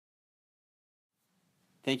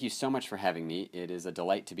Thank you so much for having me. It is a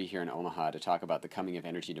delight to be here in Omaha to talk about the coming of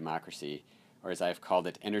energy democracy, or as I've called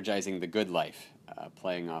it, energizing the good life,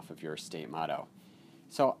 playing off of your state motto.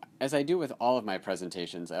 So, as I do with all of my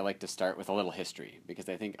presentations, I like to start with a little history, because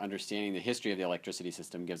I think understanding the history of the electricity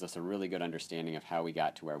system gives us a really good understanding of how we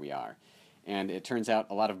got to where we are. And it turns out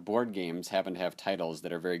a lot of board games happen to have titles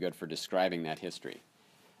that are very good for describing that history.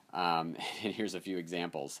 And here's a few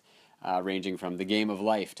examples, ranging from The Game of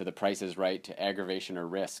Life to The Price is Right to Aggravation or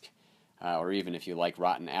Risk, or even, if you like,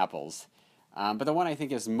 Rotten Apples. But the one I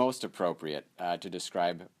think is most appropriate to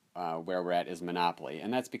describe where we're at is Monopoly,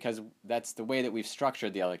 and that's because that's the way that we've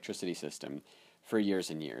structured the electricity system for years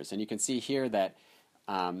and years. And you can see here that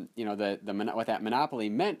what that monopoly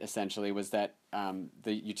meant essentially was that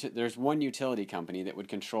there's one utility company that would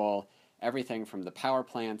control everything from the power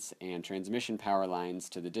plants and transmission power lines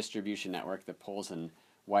to the distribution network, the poles and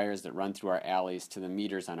wires that run through our alleys, to the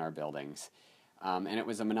meters on our buildings. And it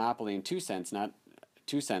was a monopoly in two senses, not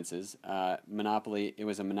two senses. It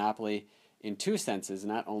was a monopoly in two senses,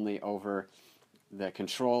 not only over the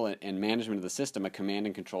control and management of the system, a command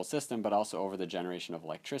and control system, but also over the generation of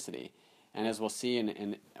electricity. And as we'll see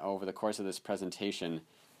over the course of this presentation,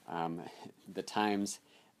 the times,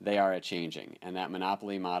 they are a-changing, and that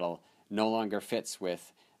monopoly model no longer fits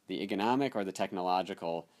with the economic or the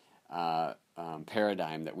technological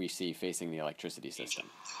paradigm that we see facing the electricity system.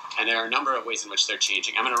 And there are a number of ways in which they're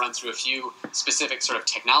changing. I'm going to run through a few specific sort of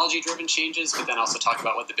technology-driven changes, but then also talk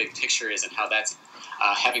about what the big picture is and how that's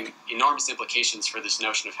having enormous implications for this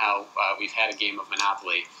notion of how we've had a game of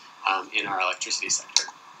monopoly in our electricity sector.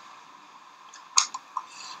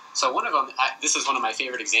 So one of them, this is one of my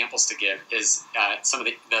favorite examples to give, is some of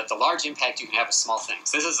the large impact you can have with small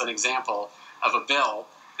things. This is an example of a bill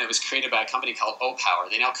that was created by a company called O-Power.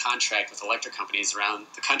 They now contract with electric companies around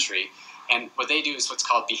the country, and what they do is what's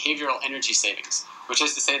called behavioral energy savings, which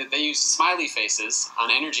is to say that they use smiley faces on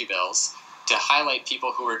energy bills to highlight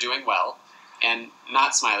people who are doing well, and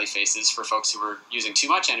not smiley faces for folks who are using too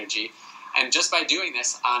much energy. And just by doing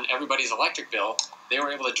this on everybody's electric bill, they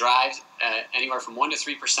were able to drive anywhere from 1% to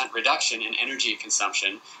 3% reduction in energy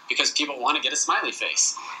consumption because people want to get a smiley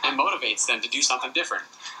face and motivates them to do something different.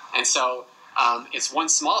 And so it's one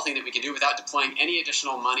small thing that we can do without deploying any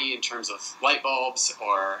additional money in terms of light bulbs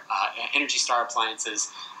or Energy Star appliances,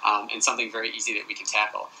 and something very easy that we can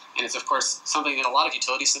tackle. And it's, of course, something that a lot of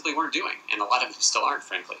utilities simply weren't doing, and a lot of them still aren't,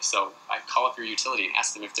 frankly. So I call up your utility and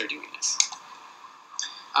ask them if they're doing this.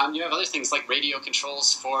 You have other things like radio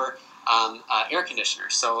controls for air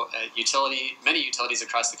conditioners. So many utilities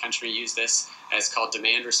across the country use this as called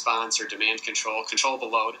demand response or demand control,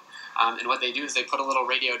 controllable load. And what they do is they put a little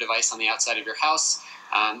radio device on the outside of your house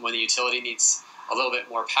when the utility needs a little bit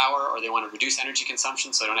more power or they want to reduce energy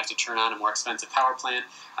consumption so they don't have to turn on a more expensive power plant.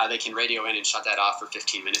 They can radio in and shut that off for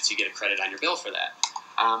 15 minutes. You get a credit on your bill for that.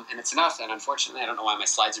 And it's enough, and unfortunately, I don't know why my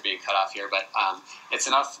slides are being cut off here, but it's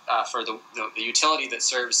enough for the utility that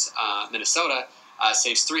serves Minnesota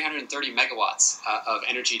saves 330 megawatts of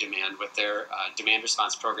energy demand with their demand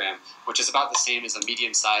response program, which is about the same as a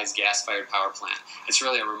medium-sized gas-fired power plant. It's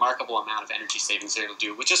really a remarkable amount of energy savings they're able to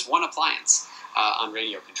do with just one appliance on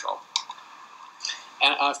radio control.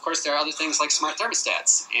 And, of course, there are other things like smart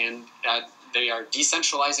thermostats, and they are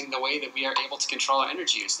decentralizing the way that we are able to control our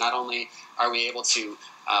energy use. Not only are we able to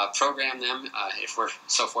program them, if we're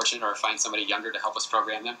so fortunate, or find somebody younger to help us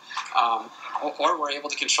program them, or we're able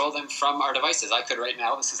to control them from our devices. I could right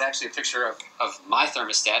now, this is actually a picture of my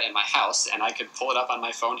thermostat in my house, and I could pull it up on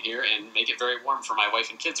my phone here and make it very warm for my wife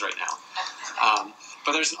and kids right now.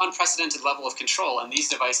 But there's an unprecedented level of control, and these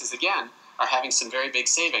devices, again, are having some very big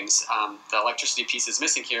savings. The electricity piece is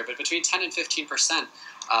missing here, but between 10 and 15%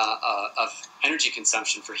 of energy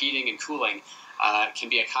consumption for heating and cooling can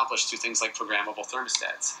be accomplished through things like programmable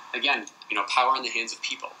thermostats. Again, power in the hands of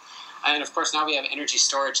people. And of course, now we have energy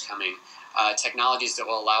storage coming, technologies that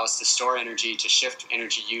will allow us to store energy, to shift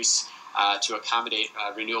energy use, to accommodate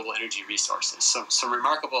renewable energy resources. So some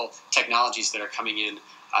remarkable technologies that are coming in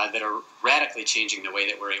that are radically changing the way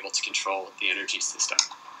that we're able to control the energy system.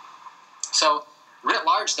 So writ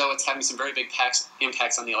large, though, it's having some very big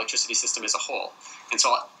impacts on the electricity system as a whole. And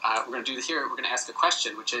so we're going to do here, we're going to ask a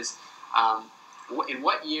question, which is, in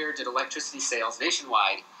what year did electricity sales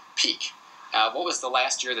nationwide peak? What was the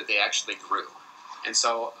last year that they actually grew? And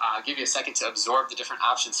so I'll give you a second to absorb the different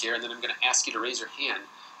options here, and then I'm going to ask you to raise your hand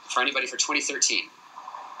for anybody for 2013.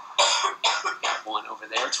 Got one over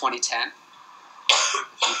there. 2010.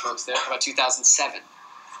 A few folks there. How about 2007?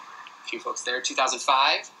 A few folks there.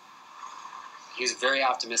 2005. He was very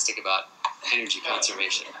optimistic about energy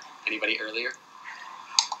conservation. Anybody earlier?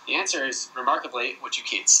 The answer is, remarkably, what you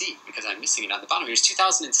can't see because I'm missing it on the bottom here, is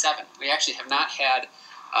 2007. We actually have not had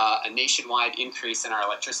a nationwide increase in our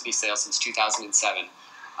electricity sales since 2007.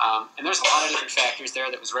 And there's a lot of different factors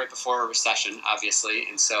there. That was right before a recession, obviously,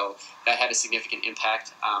 and so that had a significant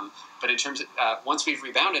impact. But in terms of, once we've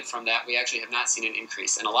rebounded from that, we actually have not seen an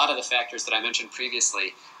increase. And a lot of the factors that I mentioned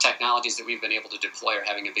previously, technologies that we've been able to deploy are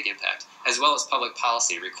having a big impact, as well as public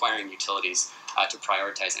policy requiring utilities to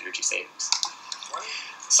prioritize energy savings.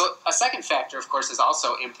 So a second factor, of course, is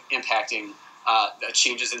also impacting the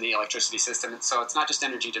changes in the electricity system. And so it's not just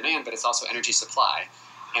energy demand, but it's also energy supply.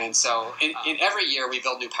 And so in every year we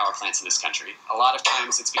build new power plants in this country. A lot of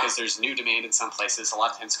times it's because there's new demand in some places. A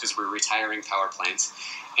lot of times because we're retiring power plants.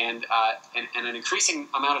 And an increasing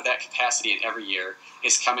amount of that capacity in every year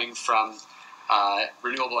is coming from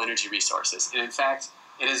renewable energy resources. And in fact,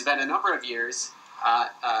 it has been a number of years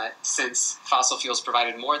since fossil fuels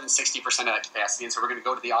provided more than 60% of that capacity. And so we're going to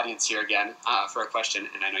go to the audience here again for a question.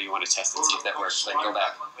 And I know you want to test and see if that works. Like, go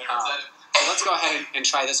back. So let's go ahead and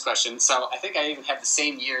try this question. So I think I even have the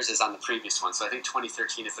same years as on the previous one. So I think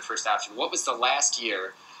 2013 is the first option. What was the last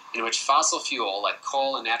year in which fossil fuel, like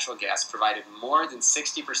coal and natural gas, provided more than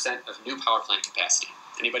 60% of new power plant capacity?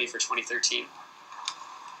 Anybody for 2013?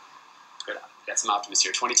 Good. Got some optimists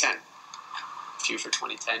here. 2010. A few for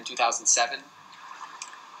 2010. 2007.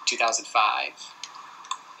 2005.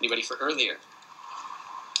 Anybody for earlier?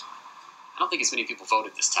 I don't think as many people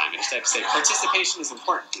voted this time. I just have to say, participation is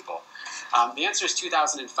important, people. The answer is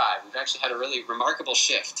 2005. We've actually had a really remarkable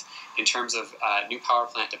shift in terms of new power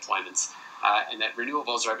plant deployments, and that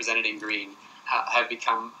renewables represented in green have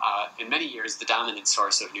become, in many years, the dominant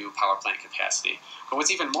source of new power plant capacity. But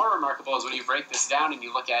what's even more remarkable is when you break this down and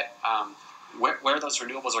you look at where those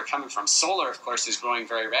renewables are coming from. Solar, of course, is growing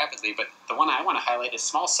very rapidly, but the one I want to highlight is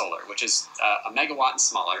small solar, which is a megawatt and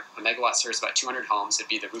smaller. A megawatt serves about 200 homes. It'd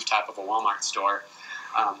be the rooftop of a Walmart store.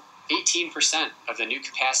 18% of the new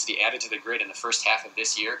capacity added to the grid in the first half of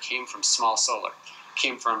this year came from small solar,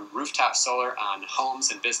 came from rooftop solar on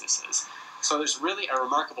homes and businesses. So there's really a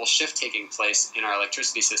remarkable shift taking place in our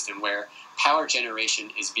electricity system where power generation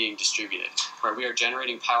is being distributed, where we are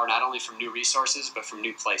generating power not only from new resources, but from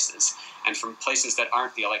new places, and from places that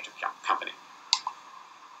aren't the electric company.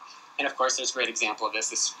 And of course, there's a great example of this.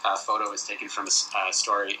 This photo is taken from a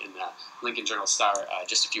story in the Lincoln Journal-Star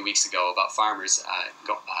just a few weeks ago about farmers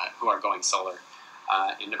who are going solar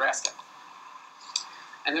in Nebraska.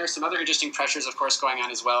 And there are some other interesting pressures, of course, going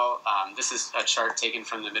on as well. This is a chart taken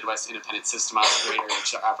from the Midwest Independent System Operator,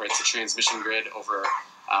 which operates a transmission grid over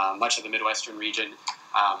much of the Midwestern region.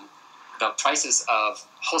 The prices of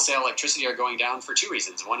wholesale electricity are going down for two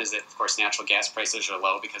reasons. One is that, of course, natural gas prices are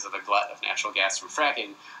low because of the glut of natural gas from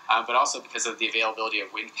fracking, but also because of the availability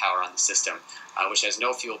of wind power on the system, which has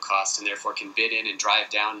no fuel cost and therefore can bid in and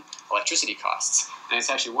drive down electricity costs. And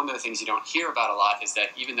it's actually one of the things you don't hear about a lot is that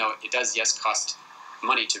even though it does, yes, cost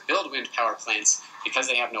money to build wind power plants, because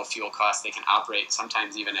they have no fuel costs, they can operate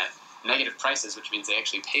sometimes even at negative prices, which means they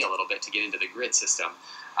actually pay a little bit to get into the grid system.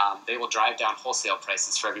 They will drive down wholesale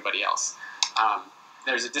prices for everybody else.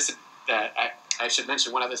 There's I should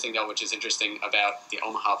mention one other thing, though, which is interesting about the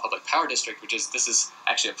Omaha Public Power District, which is this is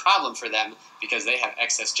actually a problem for them because they have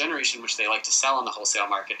excess generation, which they like to sell on the wholesale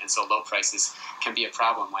market, and so low prices can be a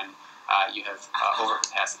problem when you have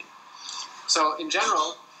overcapacity. So in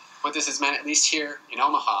general, what this has meant, at least here in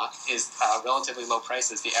Omaha, is relatively low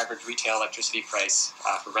prices. The average retail electricity price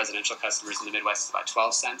for residential customers in the Midwest is about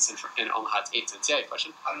 12 cents, and in Omaha it's 8 cents. Yeah,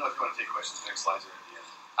 question? I don't know if you want to take questions next slides or at the end.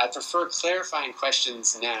 I prefer clarifying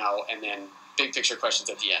questions now and then big picture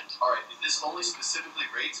questions at the end. All right, is this only specifically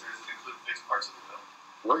rates, or does it include fixed parts of the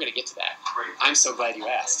bill? We're going to get to that. Great. I'm so glad you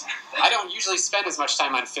asked. I don't usually spend as much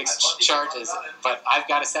time on fixed charges, but I've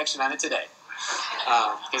got a section on it today.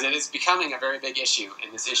 Because it is becoming a very big issue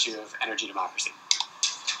in this issue of energy democracy.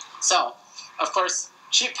 So, of course,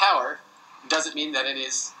 cheap power doesn't mean that it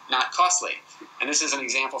is not costly. And this is an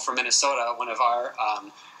example from Minnesota. One of our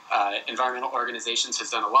environmental organizations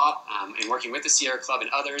has done a lot in working with the Sierra Club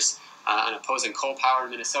and others on opposing coal power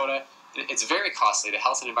in Minnesota. It's very costly. The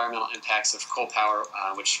health and environmental impacts of coal power,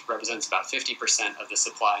 which represents about 50% of the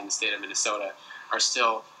supply in the state of Minnesota, are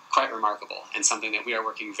still quite remarkable and something that we are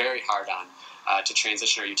working very hard on to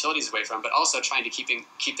transition our utilities away from, but also trying to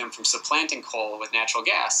keep them from supplanting coal with natural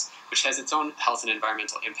gas, which has its own health and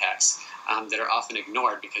environmental impacts that are often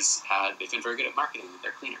ignored because they've been very good at marketing that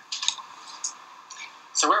they're cleaner.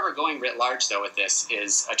 So where we're going writ large, though, with this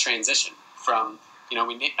is a transition from,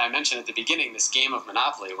 I mentioned at the beginning this game of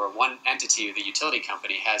monopoly where one entity, the utility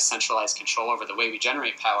company, has centralized control over the way we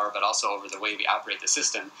generate power, but also over the way we operate the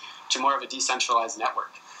system, to more of a decentralized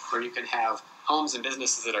network where you can have homes and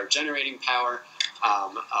businesses that are generating power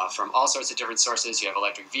from all sorts of different sources. You have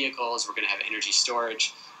electric vehicles. We're going to have energy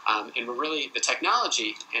storage. And we're really, the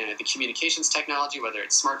technology, the communications technology, whether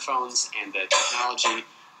it's smartphones and the technology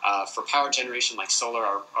for power generation like solar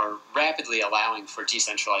are rapidly allowing for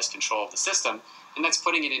decentralized control of the system. And that's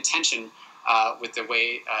putting it in tension with the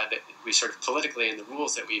way that we sort of politically and the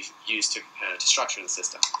rules that we've used to structure the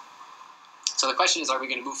system. So the question is, are we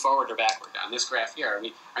going to move forward or backward? On this graph here, are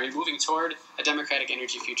we moving toward a democratic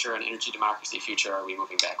energy future, an energy democracy future, or are we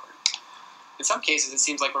moving backward? In some cases, it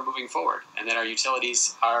seems like we're moving forward, and that our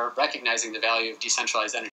utilities are recognizing the value of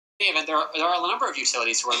decentralized energy. In any event, there are a number of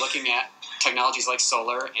utilities who are looking at technologies like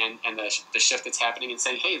solar and the shift that's happening and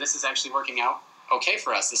saying, hey, this is actually working out okay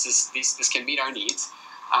for us. This can meet our needs.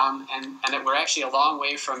 And that we're actually a long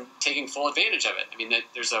way from taking full advantage of it. I mean, that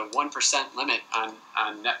there's a 1% limit on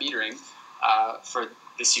net metering for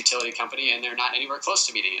this utility company, and they're not anywhere close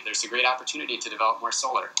to meeting it. There's a great opportunity to develop more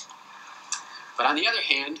solar. But on the other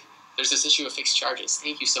hand, there's this issue of fixed charges.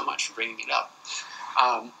 Thank you so much for bringing it up.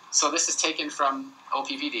 So this is taken from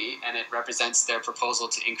OPVD, and it represents their proposal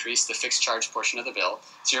to increase the fixed charge portion of the bill.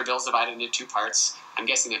 So your bill is divided into two parts. I'm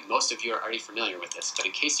guessing that most of you are already familiar with this, but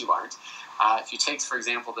in case you aren't, if you take, for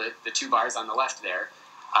example, the two bars on the left there,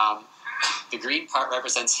 the green part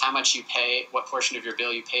represents how much you pay, what portion of your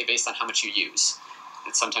bill you pay based on how much you use.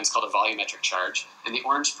 It's sometimes called a volumetric charge. And the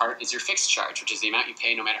orange part is your fixed charge, which is the amount you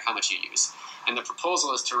pay no matter how much you use. And the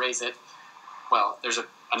proposal is to raise it, well, there's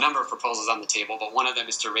a number of proposals on the table, but one of them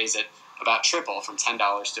is to raise it about triple, from $10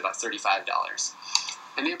 to about $35.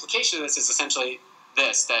 And the implication of this is essentially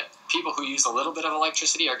this, that people who use a little bit of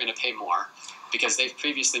electricity are going to pay more because they've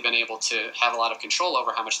previously been able to have a lot of control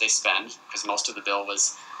over how much they spend, because most of the bill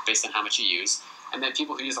was based on how much you use. And then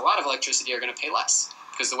people who use a lot of electricity are going to pay less,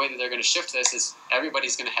 because the way that they're going to shift this is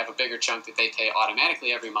everybody's going to have a bigger chunk that they pay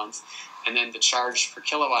automatically every month, and then the charge per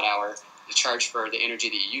kilowatt hour, the charge for the energy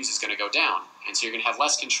that you use, is going to go down. And so you're going to have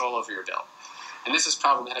less control over your bill. And this is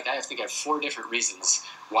problematic. I think I have 4 different reasons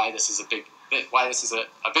why this is a big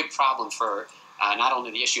problem for not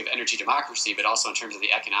only the issue of energy democracy, but also in terms of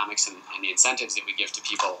the economics and the incentives that we give to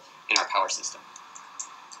people in our power system.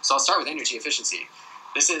 So I'll start with energy efficiency.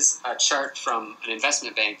 This is a chart from an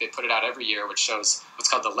investment bank. They put it out every year, which shows what's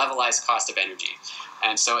called the levelized cost of energy.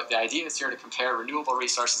 And so the idea is here to compare renewable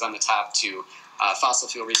resources on the top to fossil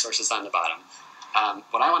fuel resources on the bottom.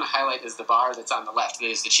 What I want to highlight is the bar that's on the left. That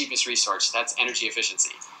is the cheapest resource. That's energy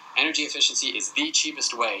efficiency. Energy efficiency is the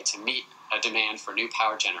cheapest way to meet a demand for new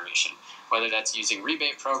power generation, whether that's using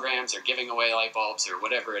rebate programs or giving away light bulbs or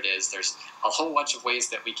whatever it is. There's a whole bunch of ways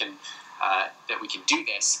that we can do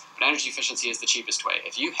this, but energy efficiency is the cheapest way.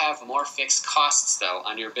 If you have more fixed costs, though,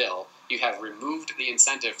 on your bill, you have removed the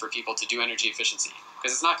incentive for people to do energy efficiency,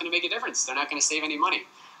 because it's not going to make a difference. They're not going to save any money.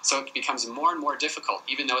 So it becomes more and more difficult,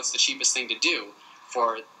 even though it's the cheapest thing to do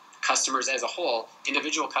for customers as a whole.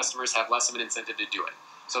 Individual customers have less of an incentive to do it.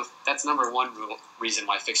 So that's number one reason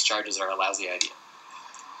why fixed charges are a lousy idea.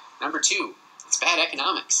 Number 2, it's bad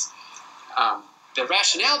economics. The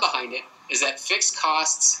rationale behind it is that fixed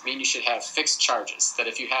costs mean you should have fixed charges. That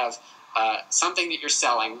if you have something that you're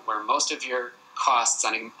selling where most of your costs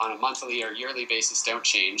on a monthly or yearly basis don't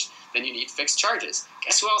change, then you need fixed charges.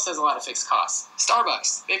 Guess who else has a lot of fixed costs?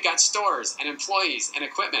 Starbucks. They've got stores and employees and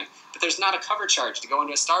equipment, but there's not a cover charge to go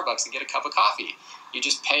into a Starbucks and get a cup of coffee. You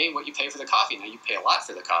just pay what you pay for the coffee. Now, you pay a lot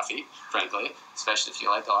for the coffee, frankly, especially if you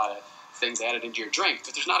like a lot of things added into your drink,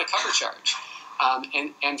 but there's not a cover charge.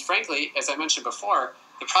 And frankly, as I mentioned before,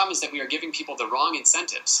 the problem is that we are giving people the wrong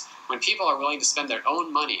incentives. When people are willing to spend their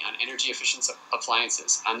own money on energy efficient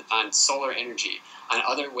appliances, on solar energy, on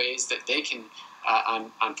other ways that they can,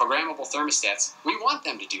 on programmable thermostats, we want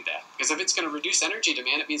them to do that. Because if it's going to reduce energy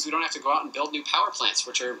demand, it means we don't have to go out and build new power plants,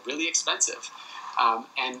 which are really expensive.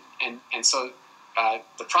 So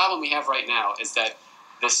the problem we have right now is that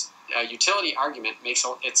this utility argument rings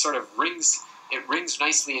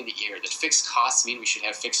nicely in the ear that fixed costs mean we should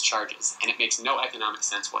have fixed charges, and it makes no economic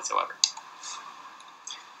sense whatsoever.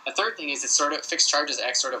 The third thing is fixed charges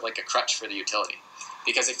act sort of like a crutch for the utility,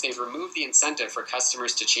 because if they've removed the incentive for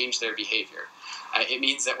customers to change their behavior, it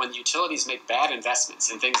means that when utilities make bad investments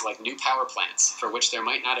in things like new power plants, for which there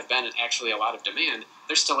might not have been actually a lot of demand,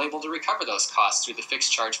 they're still able to recover those costs through the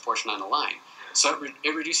fixed charge portion on the line. So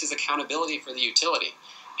it reduces accountability for the utility,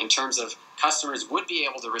 in terms of customers would be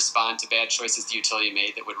able to respond to bad choices the utility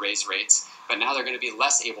made that would raise rates, but now they're going to be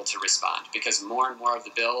less able to respond because more and more of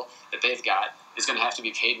the bill that they've got is going to have to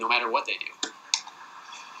be paid no matter what they do.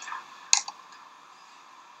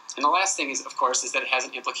 And the last thing is, of course, is that it has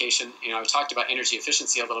an implication. We talked about energy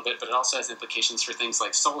efficiency a little bit, but it also has implications for things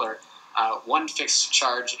like solar. One fixed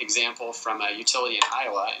charge example from a utility in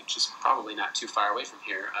Iowa, which is probably not too far away from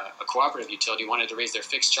here, a cooperative utility wanted to raise their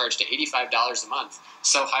fixed charge to $85 a month,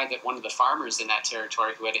 so high that one of the farmers in that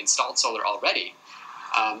territory who had installed solar already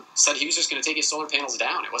said he was just going to take his solar panels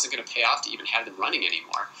down. It wasn't going to pay off to even have them running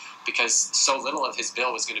anymore because so little of his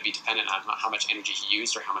bill was going to be dependent on how much energy he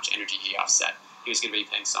used or how much energy he offset. He was going to be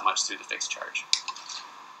paying so much through the fixed charge.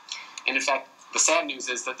 And in fact, the sad news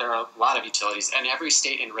is that there are a lot of utilities, and every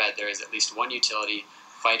state in red there is at least one utility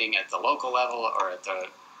fighting at the local level or at the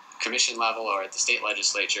commission level or at the state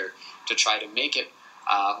legislature to try to make it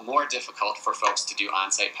more difficult for folks to do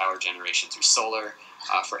on-site power generation through solar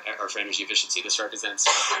for energy efficiency. This represents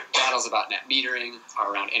battles about net metering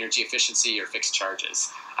or around energy efficiency or fixed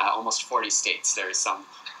charges. Almost 40 states there is some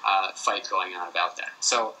fight going on about that.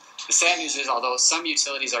 So the sad news is, although some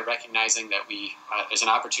utilities are recognizing that there's an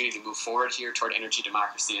opportunity to move forward here toward energy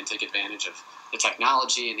democracy and take advantage of the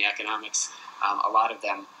technology and the economics, a lot of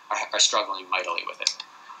them are struggling mightily with it.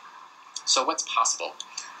 So what's possible?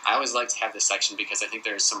 I always like to have this section because I think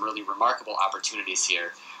there's some really remarkable opportunities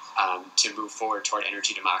here to move forward toward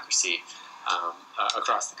energy democracy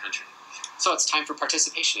across the country. So it's time for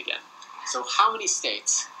participation again. So how many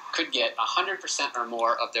states could get 100% or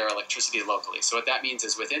more of their electricity locally? So what that means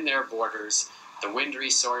is within their borders, the wind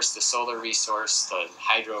resource, the solar resource, the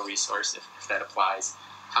hydro resource, if that applies,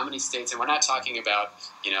 how many states, and we're not talking about,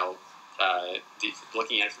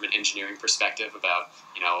 looking at it from an engineering perspective about,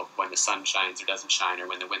 when the sun shines or doesn't shine or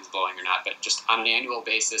when the wind's blowing or not, but just on an annual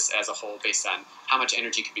basis as a whole based on how much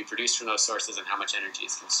energy can be produced from those sources and how much energy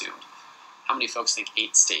is consumed. How many folks think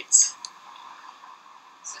 8 states?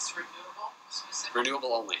 Is this renewable specific?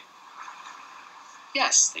 Renewable only.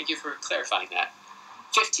 Yes, thank you for clarifying that.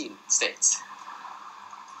 15 states.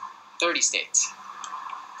 30 states.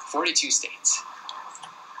 42 states.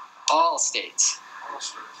 All states.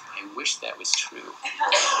 I wish that was true.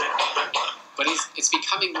 But it's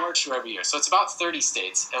becoming more true every year. So it's about 30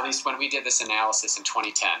 states, at least when we did this analysis in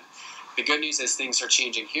 2010. The good news is things are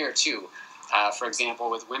changing here too. For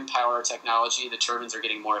example, with wind power technology, the turbines are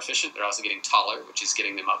getting more efficient. They're also getting taller, which is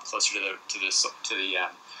getting them up closer to the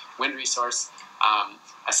wind resource.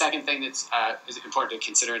 A second thing that's is important to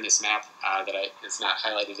consider in this map that is not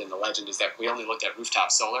highlighted in the legend is that we only looked at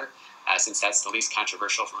rooftop solar, since that's the least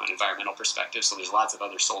controversial from an environmental perspective. So there's lots of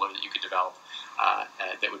other solar that you could develop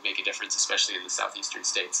that would make a difference, especially in the southeastern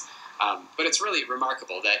states. But it's really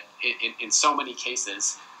remarkable that in so many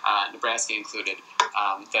cases, Nebraska included,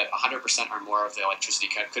 that 100% or more of the electricity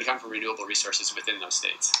could come from renewable resources within those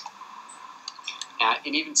states.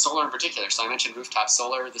 And even solar in particular. So I mentioned rooftop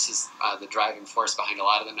solar. This is the driving force behind a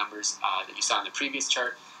lot of the numbers that you saw in the previous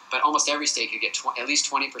chart. But almost every state could get at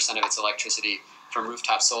least 20% of its electricity from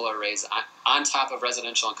rooftop solar arrays on top of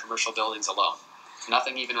residential and commercial buildings alone.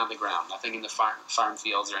 Nothing even on the ground, nothing in the farm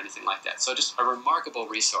fields or anything like that. So just a remarkable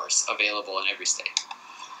resource available in every state.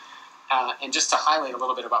 And just to highlight a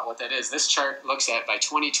little bit about what that is, this chart looks at, by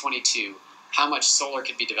 2022, how much solar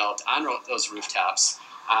could be developed on those rooftops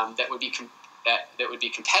that would be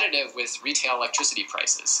competitive with retail electricity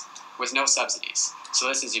prices with no subsidies. So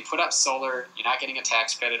this is, you put up solar, you're not getting a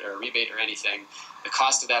tax credit or a rebate or anything. The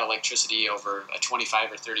cost of that electricity over a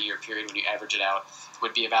 25 or 30-year period, when you average it out,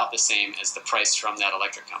 would be about the same as the price from that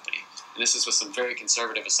electric company. And this is with some very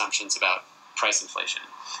conservative assumptions about price inflation.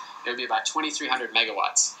 It would be about 2,300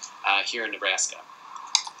 megawatts here in Nebraska.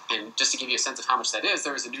 And just to give you a sense of how much that is,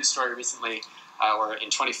 there was a news story recently, or in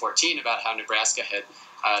 2014, about how Nebraska had,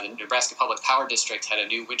 the Nebraska Public Power District had a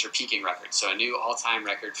new winter peaking record, so a new all-time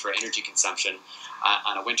record for energy consumption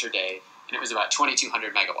on a winter day, and it was about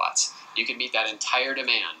 2,200 megawatts. You could meet that entire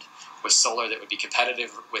demand with solar that would be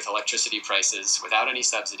competitive with electricity prices without any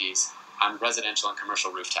subsidies on residential and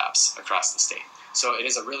commercial rooftops across the state. So it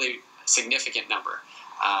is a really significant number.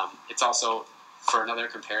 It's also, for another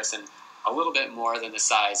comparison, a little bit more than the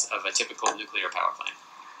size of a typical nuclear power plant.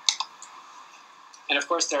 And of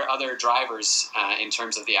course, there are other drivers in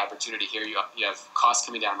terms of the opportunity here. You have costs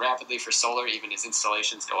coming down rapidly for solar, even as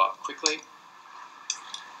installations go up quickly.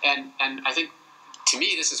 And I think, to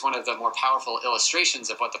me, this is one of the more powerful illustrations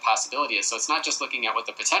of what the possibility is. So it's not just looking at what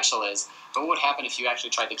the potential is, but what would happen if you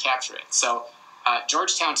actually tried to capture it. So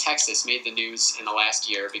Georgetown, Texas made the news in the last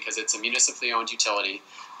year because it's a municipally owned utility.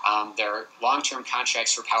 Their long-term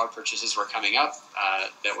contracts for power purchases were coming up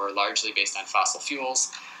that were largely based on fossil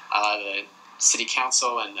fuels. The city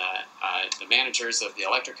council and the managers of the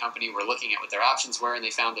electric company were looking at what their options were, and they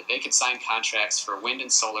found that they could sign contracts for wind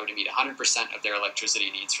and solar to meet 100% of their electricity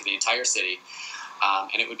needs for the entire city,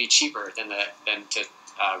 and it would be cheaper than to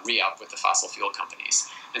re-up with the fossil fuel companies.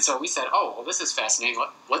 And so we said, oh, well, this is fascinating.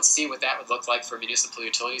 Let's see what that would look like for municipal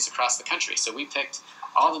utilities across the country. So we picked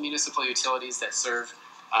all the municipal utilities that serve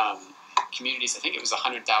communities. I think it was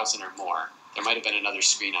 100,000 or more. There might have been another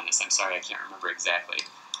screen on this. I'm sorry, I can't remember exactly.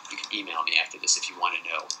 You can email me after this if you want to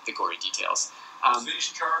know the gory details. These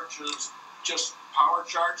charges just power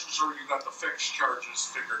charges, or you got the fixed charges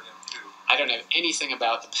figured in too? I don't have anything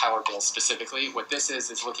about the power bill specifically. What this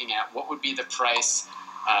is looking at what would be the price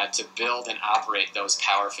to build and operate those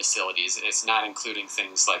power facilities. It's not including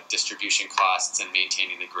things like distribution costs and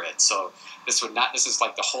maintaining the grid. So this is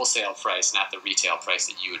like the wholesale price, not the retail price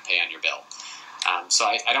that you would pay on your bill. So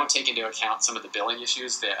I don't take into account some of the billing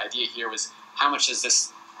issues. The idea here was how much is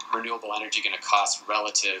this renewable energy going to cost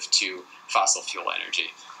relative to fossil fuel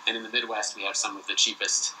energy? And in the Midwest, we have some of the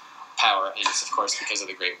cheapest power, and it's, of course, because of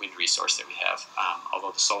the great wind resource that we have,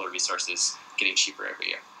 although the solar resource is getting cheaper every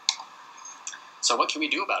year. So what can we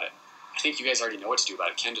do about it? I think you guys already know what to do about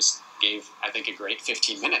it. Ken just gave, I think, a great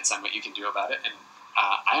 15 minutes on what you can do about it, and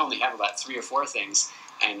I only have about 3 or 4 things,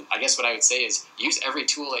 and I guess what I would say is use every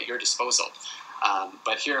tool at your disposal.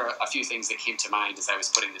 But here are a few things that came to mind as I was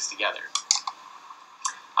putting this together.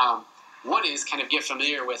 One is kind of get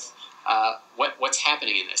familiar with what's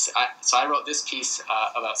happening in this. So I wrote this piece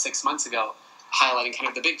about 6 months ago, highlighting kind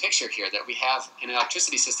of the big picture here, that we have in an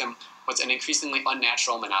electricity system what's an increasingly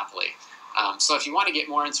unnatural monopoly. So if you want to get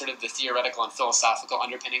more in sort of the theoretical and philosophical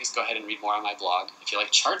underpinnings, go ahead and read more on my blog. If you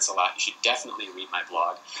like charts a lot, you should definitely read my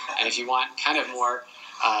blog. And if you want kind of more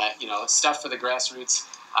stuff for the grassroots,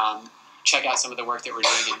 check out some of the work that we're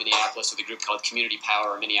doing in Minneapolis with a group called Community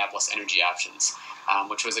Power, or Minneapolis Energy Options,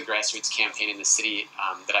 which was a grassroots campaign in the city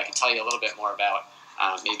that I can tell you a little bit more about,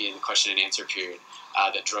 maybe in the question and answer period,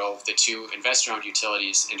 that drove the 2 investor-owned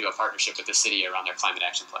utilities into a partnership with the city around their climate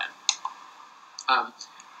action plan.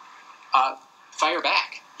 Fire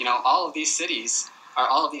back. All of these cities, or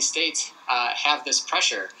all of these states have this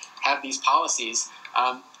pressure, have these policies.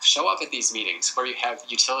 Show up at these meetings where you have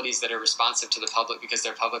utilities that are responsive to the public because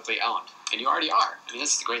they're publicly owned, and you already are. I mean,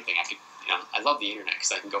 this is the great thing. I love the internet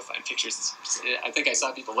because I can go find pictures. I think I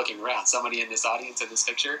saw people looking around. Somebody in this audience in this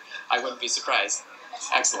picture, I wouldn't be surprised.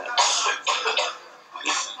 Excellent.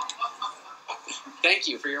 Thank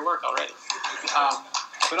you for your work already.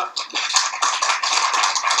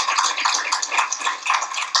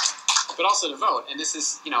 But also to vote, and this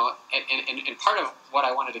is, and part of what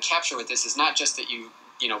I wanted to capture with this is not just that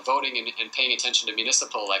voting and paying attention to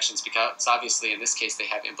municipal elections, because obviously in this case they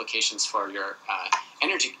have implications for your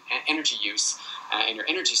energy use and your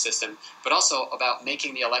energy system, but also about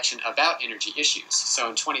making the election about energy issues. So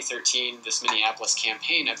in 2013, this Minneapolis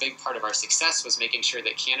campaign, a big part of our success was making sure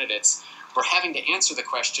that candidates were having to answer the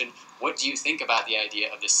question, what do you think about the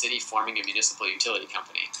idea of the city forming a municipal utility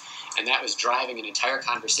company? And that was driving an entire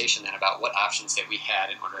conversation then about what options that we had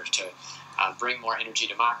in order to bring more energy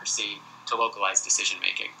democracy to localized decision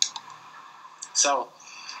making. So,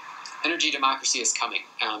 energy democracy is coming.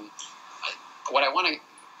 What I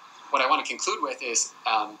want to conclude with is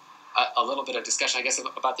a little bit of discussion, I guess,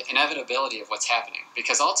 about the inevitability of what's happening,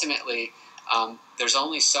 because ultimately there's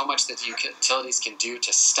only so much that the utilities can do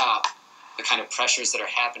to stop the kind of pressures that are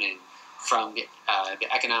happening from the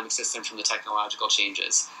economic system, from the technological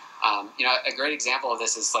changes. A great example of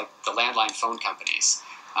this is like the landline phone companies.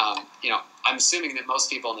 I'm assuming that most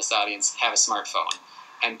people in this audience have a smartphone,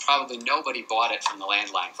 and probably nobody bought it from the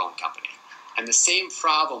landline phone company. And the same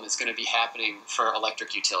problem is going to be happening for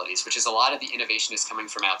electric utilities, which is a lot of the innovation is coming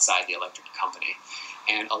from outside the electric company.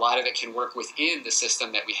 And a lot of it can work within the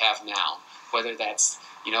system that we have now, whether that's,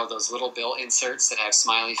 those little bill inserts that have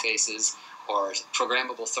smiley faces, or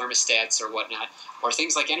programmable thermostats or whatnot, or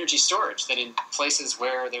things like energy storage that in places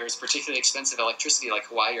where there's particularly expensive electricity like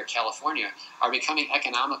Hawaii or California are becoming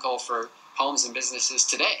economical for homes and businesses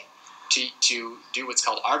today to do what's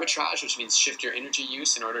called arbitrage, which means shift your energy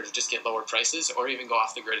use in order to just get lower prices or even go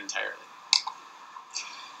off the grid entirely.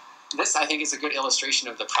 This, I think, is a good illustration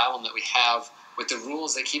of the problem that we have with the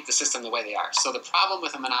rules that keep the system the way they are. So the problem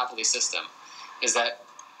with a monopoly system is that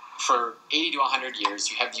for 80 to 100 years,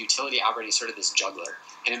 you have the utility operating sort of this juggler.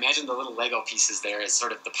 And imagine the little Lego pieces there as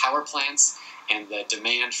sort of the power plants and the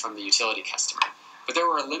demand from the utility customer. But there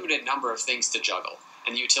were a limited number of things to juggle,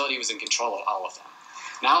 and the utility was in control of all of them.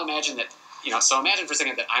 Now imagine that, so imagine for a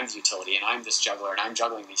second that I'm the utility, and I'm this juggler, and I'm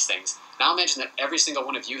juggling these things. Now imagine that every single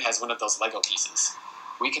one of you has one of those Lego pieces.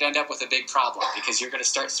 We could end up with a big problem because you're going to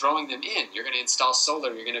start throwing them in. You're going to install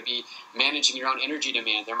solar. You're going to be managing your own energy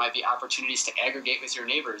demand. There might be opportunities to aggregate with your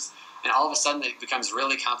neighbors. And all of a sudden, it becomes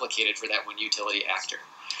really complicated for that one utility actor.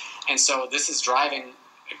 And so this is driving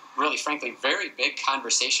really, frankly, very big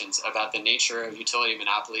conversations about the nature of utility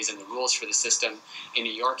monopolies and the rules for the system. In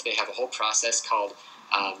New York, they have a whole process called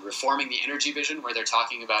reforming the energy vision, where they're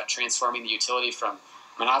talking about transforming the utility from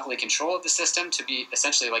monopoly control of the system to be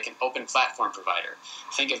essentially like an open platform provider.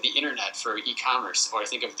 Think of the internet for e-commerce, or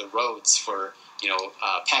think of the roads for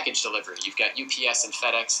package delivery. You've got UPS and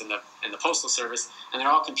FedEx and the Postal Service, and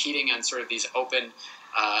they're all competing on sort of these open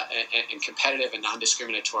and competitive and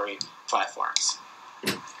non-discriminatory platforms.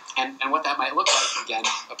 And what that might look like, again,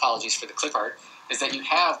 apologies for the clip art, is that you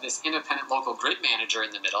have this independent local grid manager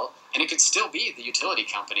in the middle, and it could still be the utility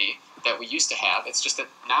company that we used to have. It's just that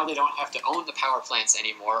now they don't have to own the power plants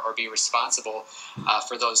anymore or be responsible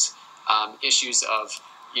for those issues of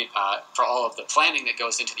for all of the planning that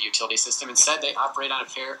goes into the utility system. Instead, they operate on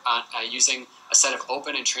using a set of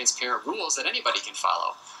open and transparent rules that anybody can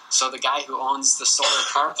follow. So the guy who owns the solar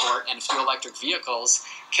carport and fuel electric vehicles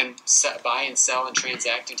can buy and sell and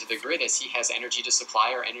transact into the grid as he has energy to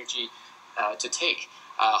supply or energy to take.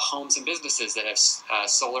 Homes and businesses that have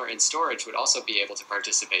solar and storage would also be able to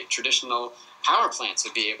participate. Traditional power plants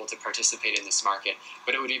would be able to participate in this market,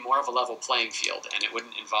 but it would be more of a level playing field, and it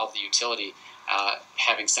wouldn't involve the utility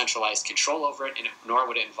having centralized control over it, and nor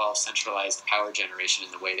would it involve centralized power generation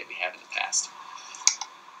in the way that we have in the past.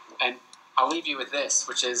 And I'll leave you with this,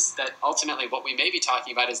 which is that ultimately what we may be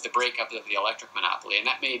talking about is the breakup of the electric monopoly, and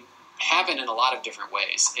that may happen in a lot of different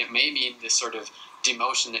ways. It may mean this sort of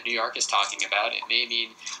demotion that New York is talking about. It may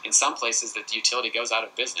mean in some places that the utility goes out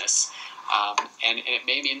of business, and it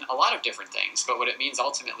may mean a lot of different things. But what it means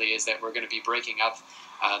ultimately is that we're going to be breaking up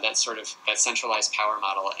that centralized power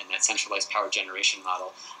model and that centralized power generation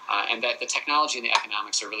model, and that the technology and the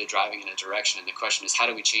economics are really driving in a direction. And the question is, how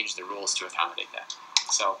do we change the rules to accommodate that?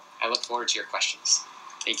 So I look forward to your questions.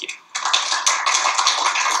 Thank you.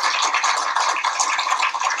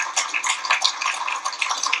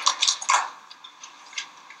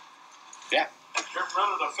 Yeah. Get rid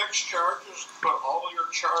of the fixed charges, put all of your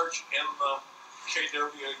charge in the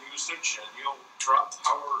kW usage, and you'll drop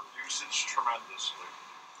power usage tremendously.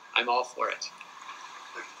 I'm all for it.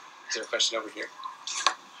 Is there a question over here?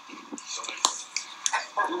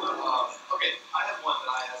 Okay, I have one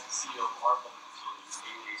that I asked the CEO of our public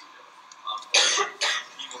utility 8 days ago.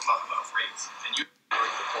 People talk about rates, and you The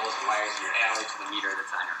poles and wires in your alley to the meter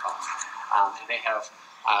that's on your home. And they have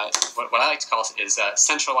what I like to call is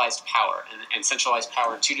centralized power. And centralized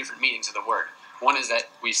power, two different meanings of the word. One is that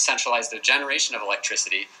we centralize the generation of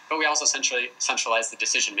electricity, but we also centralize the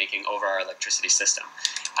decision-making over our electricity system.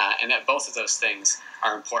 And that both of those things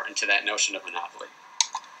are important to that notion of monopoly.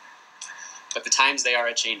 But the times they are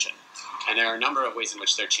a-changing. And there are a number of ways in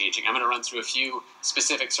which they're changing. I'm going to run through a few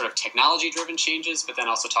specific sort of technology-driven changes, but then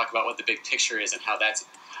also talk about what the big picture is and how that's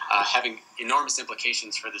having enormous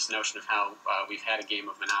implications for this notion of how we've had a game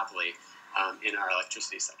of monopoly in our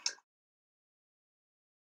electricity sector.